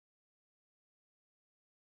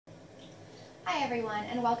Hi everyone,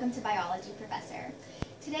 and welcome to Biology Professor.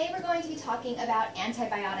 Today we're going to be talking about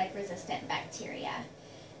antibiotic-resistant bacteria.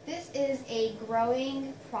 This is a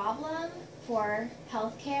growing problem for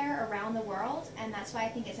healthcare around the world, and that's why I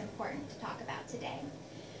think it's important to talk about today.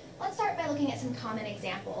 Let's start by looking at some common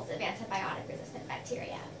examples of antibiotic-resistant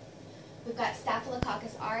bacteria. We've got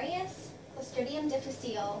Staphylococcus aureus, Clostridium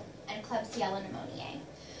difficile, and Klebsiella pneumoniae.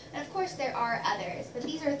 And of course there are others, but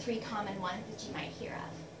these are three common ones that you might hear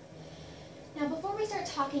of. Now, before we start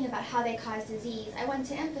talking about how they cause disease, I want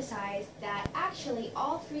to emphasize that actually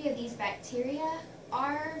all three of these bacteria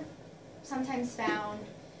are sometimes found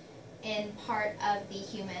in part of the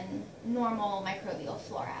human normal microbial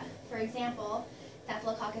flora. For example,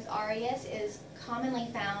 Staphylococcus aureus is commonly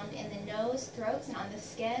found in the nose, throats, and on the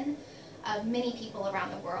skin of many people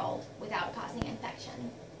around the world without causing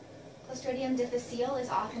infection. Clostridium difficile is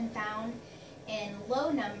often found in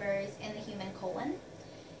low numbers in the human colon.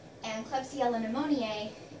 And Klebsiella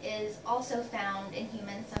pneumoniae is also found in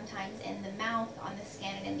humans, sometimes in the mouth, on the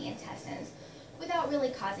skin, and in the intestines, without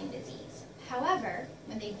really causing disease. However,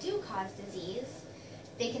 when they do cause disease,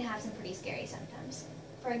 they can have some pretty scary symptoms.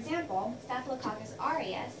 For example, Staphylococcus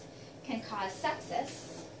aureus can cause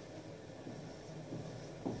sepsis,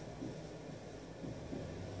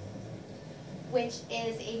 which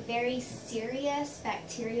is a very serious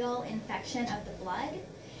bacterial infection of the blood.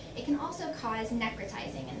 It can also cause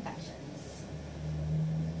necrotizing infections.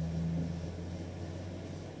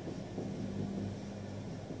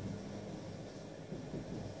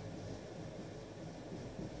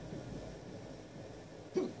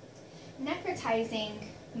 Necrotizing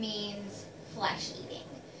means flesh eating.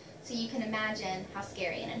 So you can imagine how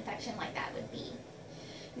scary an infection like that would be.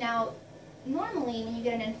 Now, normally when you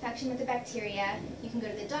get an infection with a bacteria, you can go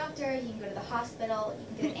to the doctor, you can go to the hospital, you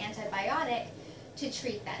can get an antibiotic to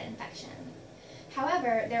treat that infection.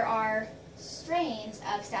 However, there are strains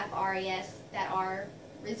of Staph aureus that are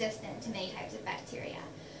resistant to many types of bacteria.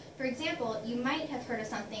 For example, you might have heard of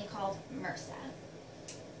something called MRSA.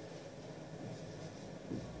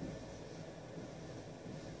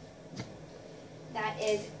 That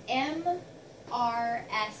is MRSA.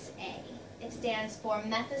 It stands for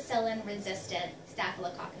Methicillin-Resistant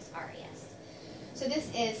Staphylococcus aureus. So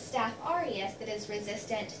this is Staph aureus that is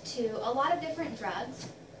resistant to a lot of different drugs,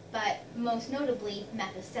 but most notably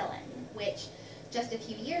methicillin, which just a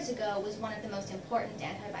few years ago was one of the most important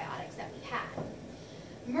antibiotics that we had.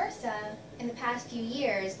 MRSA, in the past few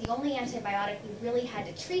years, the only antibiotic we've really had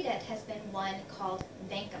to treat it has been one called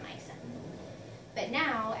vancomycin. But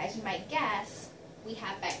now, as you might guess, we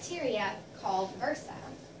have bacteria called MRSA.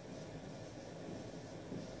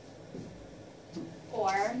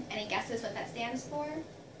 Or, any guesses what that stands for?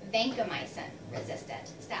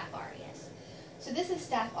 Vancomycin-resistant Staph aureus. So this is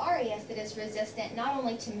Staph aureus that is resistant not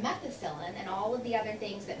only to methicillin and all of the other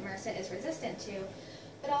things that MRSA is resistant to,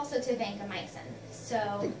 but also to vancomycin.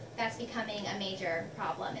 So that's becoming a major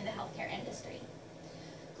problem in the healthcare industry.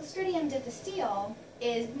 Clostridium difficile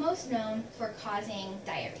is most known for causing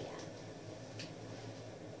diarrhea.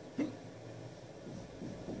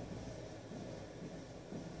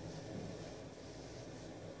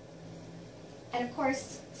 And of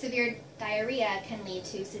course, severe diarrhea can lead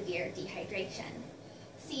to severe dehydration.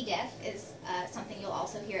 C. diff is something you'll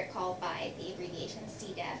also hear it called by the abbreviation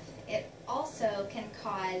C. diff. It also can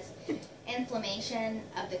cause inflammation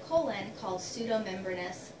of the colon called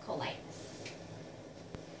pseudomembranous colitis.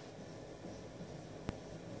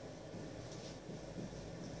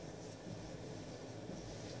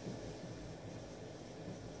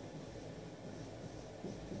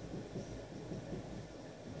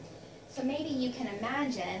 So maybe you can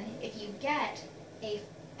imagine if you get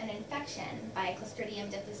an infection by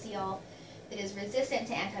Clostridium difficile that is resistant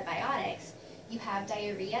to antibiotics, you have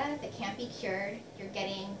diarrhea that can't be cured, you're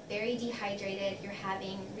getting very dehydrated, you're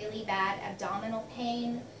having really bad abdominal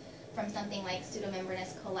pain from something like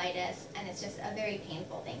pseudomembranous colitis, and it's just a very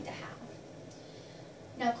painful thing to have.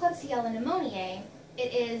 Now, Klebsiella pneumoniae,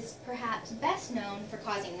 it is perhaps best known for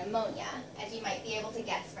causing pneumonia, as you might be able to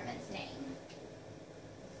guess from its name.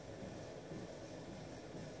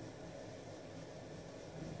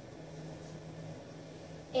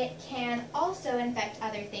 It can also infect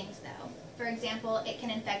other things though. For example, it can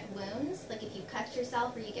infect wounds, like if you cut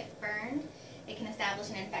yourself or you get burned, it can establish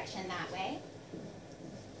an infection that way.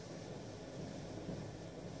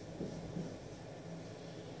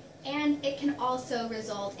 And it can also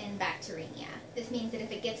result in bacteremia. This means that if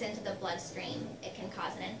it gets into the bloodstream, it can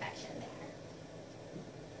cause an infection there.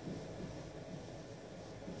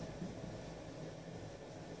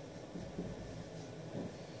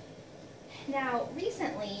 Now,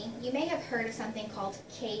 recently, you may have heard of something called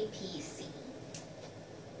KPC.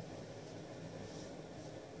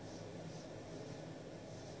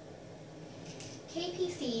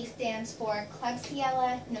 KPC stands for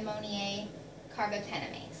Klebsiella pneumoniae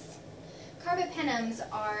carbapenemase. Carbapenems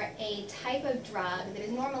are a type of drug that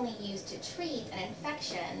is normally used to treat an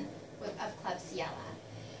infection of Klebsiella.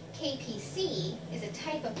 KPC is a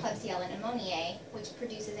type of Klebsiella pneumoniae which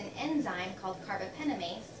produces an enzyme called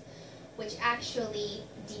carbapenemase, which actually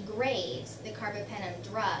degrades the carbapenem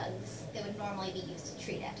drugs that would normally be used to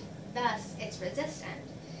treat it. Thus, it's resistant,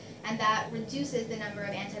 and that reduces the number of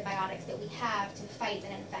antibiotics that we have to fight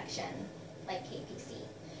an infection like KPC.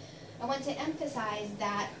 I want to emphasize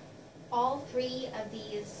that all three of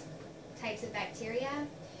these types of bacteria,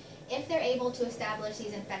 if they're able to establish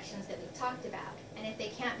these infections that we've talked about, and if they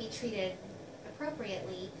can't be treated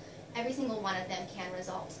appropriately, every single one of them can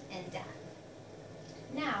result in death.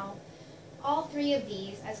 Now, all three of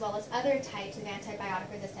these, as well as other types of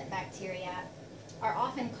antibiotic-resistant bacteria, are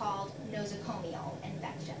often called nosocomial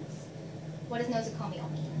infections. What does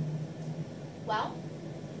nosocomial mean? Well,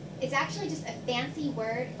 it's actually just a fancy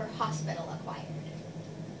word for hospital-acquired.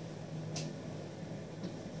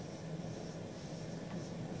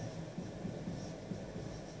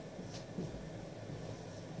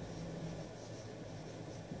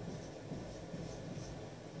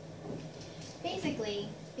 Basically,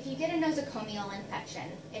 if you get a nosocomial infection,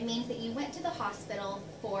 it means that you went to the hospital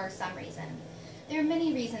for some reason. There are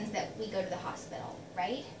many reasons that we go to the hospital,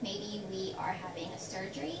 right? Maybe we are having a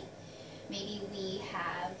surgery. Maybe we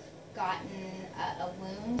have gotten a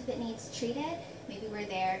wound that needs treated. Maybe we're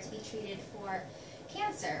there to be treated for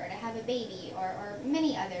cancer or to have a baby or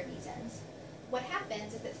many other reasons. What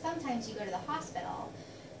happens is that sometimes you go to the hospital,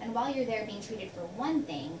 and while you're there being treated for one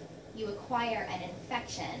thing, you acquire an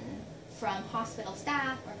infection from hospital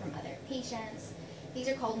staff or from other patients. These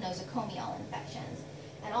are called nosocomial infections,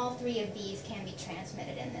 and all three of these can be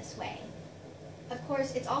transmitted in this way. Of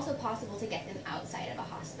course, it's also possible to get them outside of a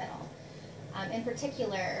hospital. In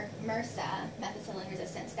particular, MRSA,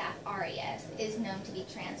 Methicillin-Resistant Staph aureus, is known to be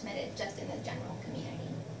transmitted just in the general community.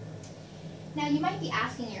 Now, you might be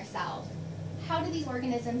asking yourself, how do these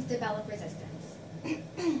organisms develop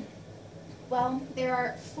resistance? Well, there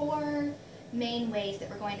are four main ways that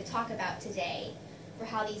we're going to talk about today for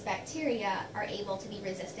how these bacteria are able to be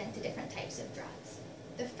resistant to different types of drugs.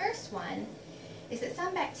 The first one is that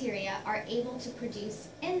some bacteria are able to produce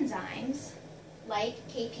enzymes, like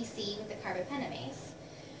KPC with the carbapenemase,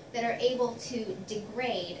 that are able to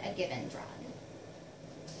degrade a given drug.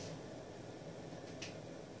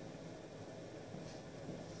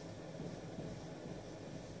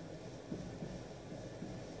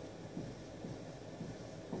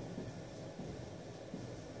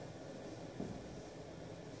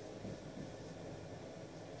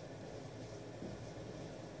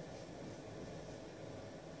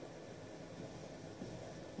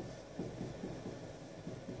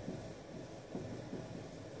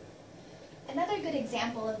 Another good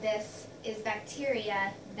example of this is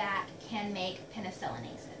bacteria that can make Penicillin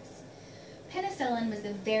Aces. Penicillin was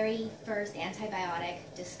the very first antibiotic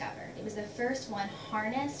discovered. It was the first one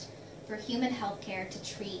harnessed for human healthcare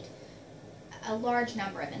to treat a large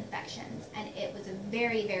number of infections, and it was a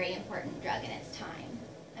very, very important drug in its time.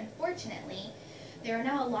 Unfortunately, there are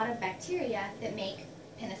now a lot of bacteria that make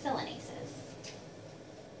Penicillin Aces.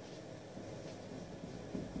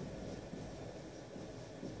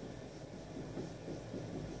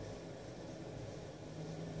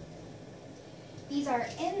 These are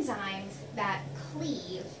enzymes that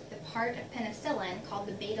cleave the part of penicillin called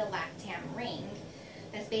the beta-lactam ring.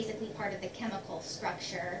 That's basically part of the chemical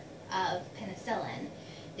structure of penicillin.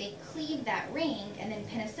 They cleave that ring, and then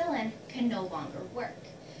penicillin can no longer work.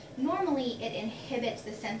 Normally, it inhibits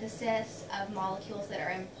the synthesis of molecules that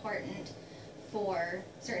are important for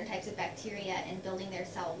certain types of bacteria in building their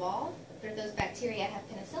cell wall. But if those bacteria have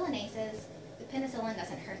penicillin aces, the penicillin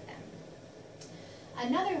doesn't hurt them.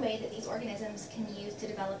 Another way that these organisms can use to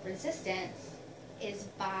develop resistance is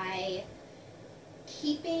by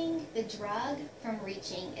keeping the drug from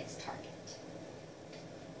reaching its target.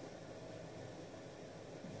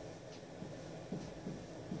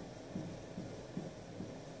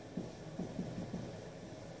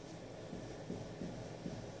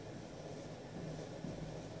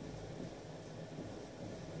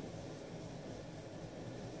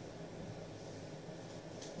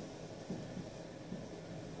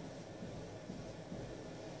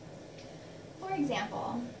 For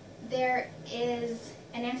example, there is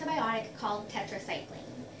an antibiotic called Tetracycline.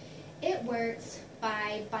 It works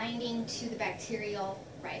by binding to the bacterial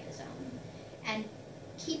ribosome and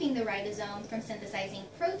keeping the ribosome from synthesizing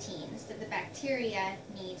proteins that the bacteria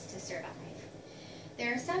needs to survive.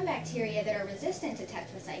 There are some bacteria that are resistant to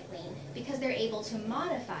tetracycline because they're able to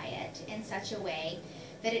modify it in such a way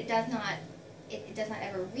that it does not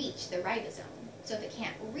ever reach the ribosome. So if it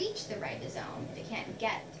can't reach the ribosome, if it can't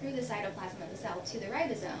get through the cytoplasm of the cell to the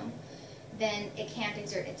ribosome, then it can't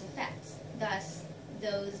exert its effects. Thus,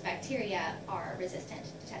 those bacteria are resistant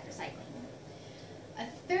to tetracycline. A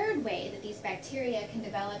third way that these bacteria can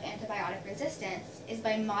develop antibiotic resistance is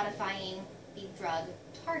by modifying the drug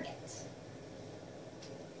target.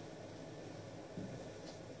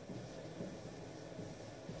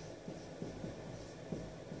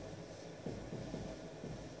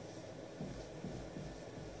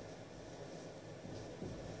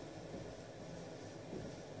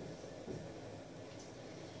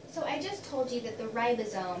 So I just told you that the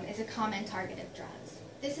ribosome is a common target of drugs.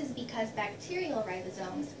 This is because bacterial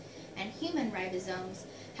ribosomes and human ribosomes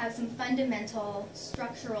have some fundamental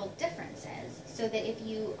structural differences, so that if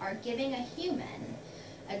you are giving a human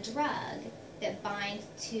a drug that binds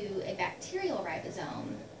to a bacterial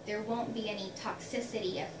ribosome, there won't be any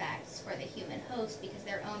toxicity effects for the human host because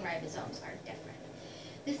their own ribosomes are different.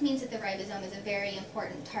 This means that the ribosome is a very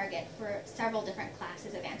important target for several different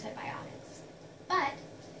classes of antibiotics. But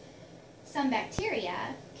some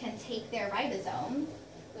bacteria can take their ribosome,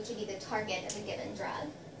 which would be the target of a given drug,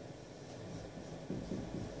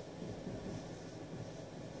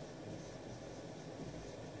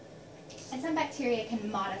 and some bacteria can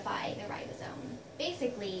modify the ribosome.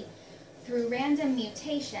 Basically, through random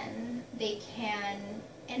mutation, they can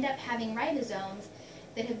end up having ribosomes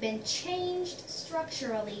that have been changed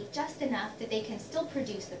structurally just enough that they can still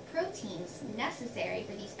produce the proteins necessary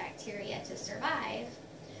for these bacteria to survive,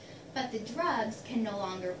 but the drugs can no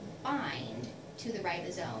longer bind to the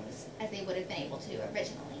ribosomes as they would have been able to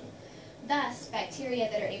originally. Thus, bacteria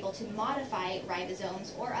that are able to modify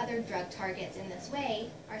ribosomes or other drug targets in this way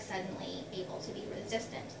are suddenly able to be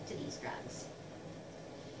resistant to these drugs.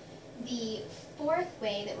 The fourth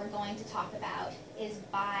way that we're going to talk about is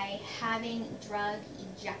by having drug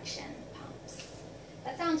ejection pumps.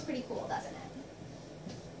 That sounds pretty cool, doesn't it?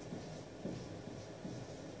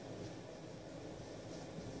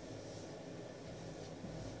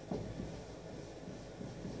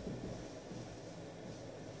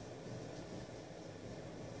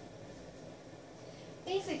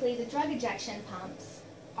 Basically, the drug ejection pumps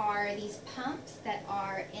are these pumps that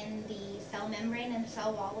are in the cell membrane and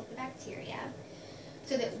cell wall of the bacteria,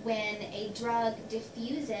 so that when a drug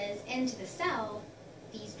diffuses into the cell,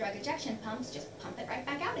 these drug ejection pumps just pump it right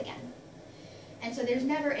back out again. And so there's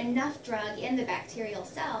never enough drug in the bacterial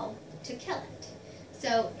cell to kill it.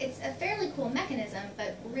 So it's a fairly cool mechanism,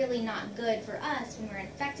 but really not good for us when we're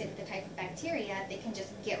infected with the type of bacteria that can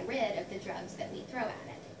just get rid of the drugs that we throw at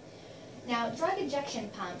it. Now, drug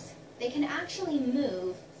ejection pumps, they can actually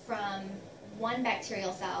move from one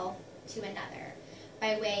bacterial cell to another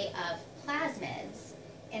by way of plasmids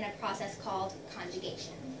in a process called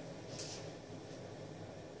conjugation.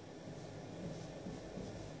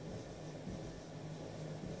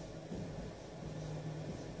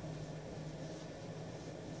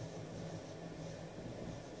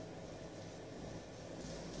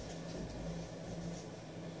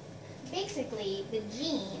 Basically, the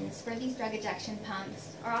genes for these drug ejection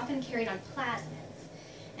pumps are often carried on plasmids,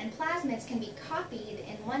 and plasmids can be copied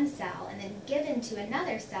in one cell and then given to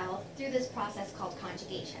another cell through this process called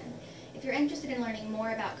conjugation. If you're interested in learning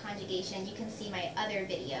more about conjugation, you can see my other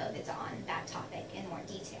video that's on that topic in more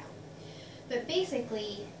detail. But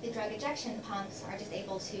basically, the drug ejection pumps are just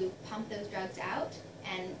able to pump those drugs out,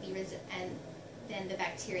 and then the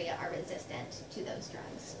bacteria are resistant to those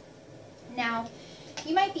drugs. Now,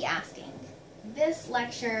 you might be asking, this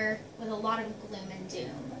lecture was a lot of gloom and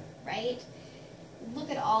doom, right? Look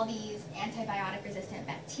at all these antibiotic-resistant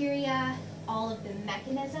bacteria, all of the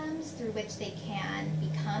mechanisms through which they can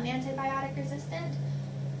become antibiotic-resistant.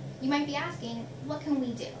 You might be asking, what can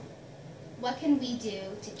we do? What can we do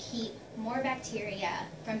to keep more bacteria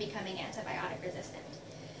from becoming antibiotic-resistant?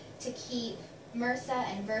 To keep MRSA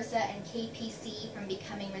and VRSA and KPC from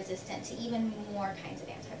becoming resistant to even more kinds of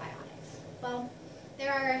antibiotics? Well,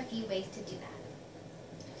 there are a few ways to do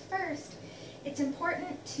that. First, it's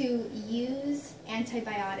important to use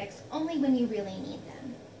antibiotics only when you really need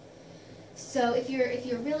them. So if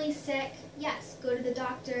you're really sick, yes, go to the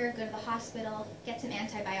doctor, go to the hospital, get some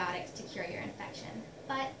antibiotics to cure your infection.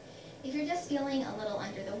 But if you're just feeling a little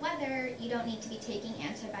under the weather, you don't need to be taking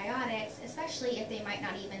antibiotics, especially if they might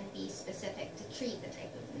not even be specific to treat the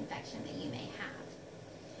type of infection that you may have.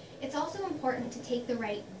 It's also important to take the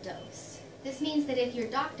right dose. This means that if your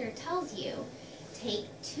doctor tells you, take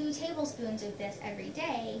 2 tablespoons of this every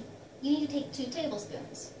day, you need to take 2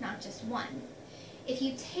 tablespoons, not just 1. If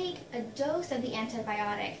you take a dose of the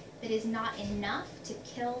antibiotic that is not enough to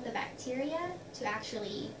kill the bacteria to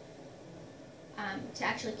actually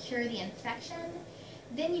cure the infection,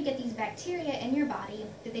 then you get these bacteria in your body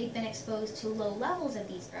that they've been exposed to low levels of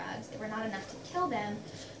these drugs that were not enough to kill them,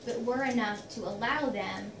 but were enough to allow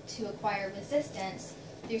them to acquire resistance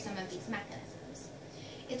through some of these mechanisms.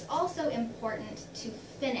 It's also important to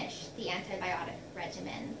finish the antibiotic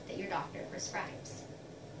regimen that your doctor prescribes.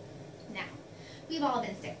 Now, we've all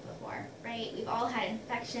been sick before, right? We've all had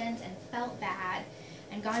infections and felt bad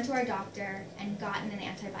and gone to our doctor and gotten an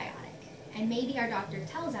antibiotic. And maybe our doctor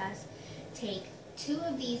tells us, take 2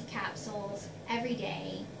 of these capsules every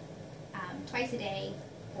day, twice a day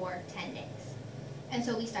for 10 days. And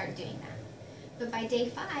so we start doing that. But by day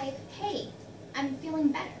 5, hey, I'm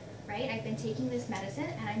feeling better, right? I've been taking this medicine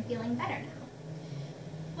and I'm feeling better now.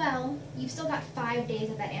 Well, you've still got 5 days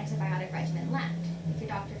of that antibiotic regimen left. If your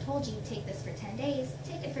doctor told you take this for 10 days,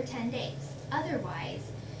 take it for 10 days.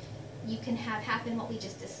 Otherwise, you can have happen what we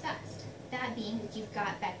just discussed. That being that you've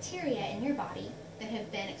got bacteria in your body that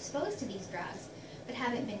have been exposed to these drugs but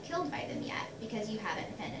haven't been killed by them yet because you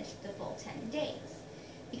haven't finished the full 10 days.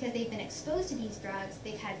 Because they've been exposed to these drugs,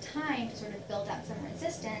 they've had time to sort of build up some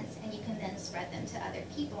resistance, and you can then spread them to other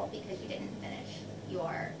people because you didn't finish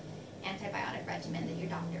your antibiotic regimen that your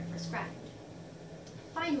doctor prescribed.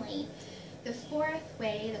 Finally, the 4th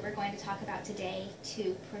way that we're going to talk about today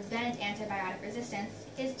to prevent antibiotic resistance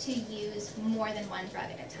is to use more than one drug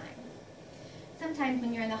at a time. Sometimes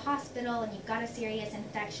when you're in the hospital and you've got a serious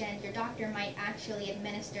infection, your doctor might actually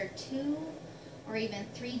administer 2 or even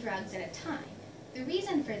 3 drugs at a time. The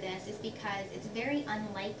reason for this is because it's very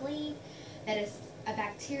unlikely that a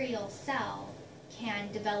bacterial cell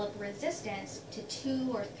can develop resistance to 2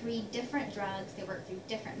 or 3 different drugs that work through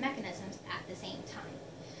different mechanisms at the same time.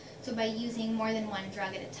 So by using more than one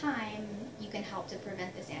drug at a time, you can help to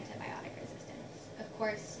prevent this antibiotic resistance. Of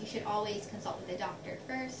course, you should always consult with a doctor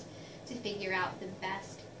first to figure out the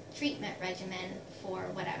best treatment regimen for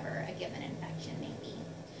whatever a given infection may be.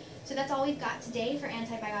 So that's all we've got today for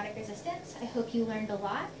antibiotic resistance. I hope you learned a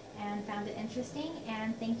lot and found it interesting,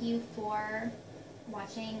 and thank you for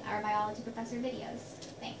watching our biology professor videos.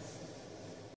 Thanks.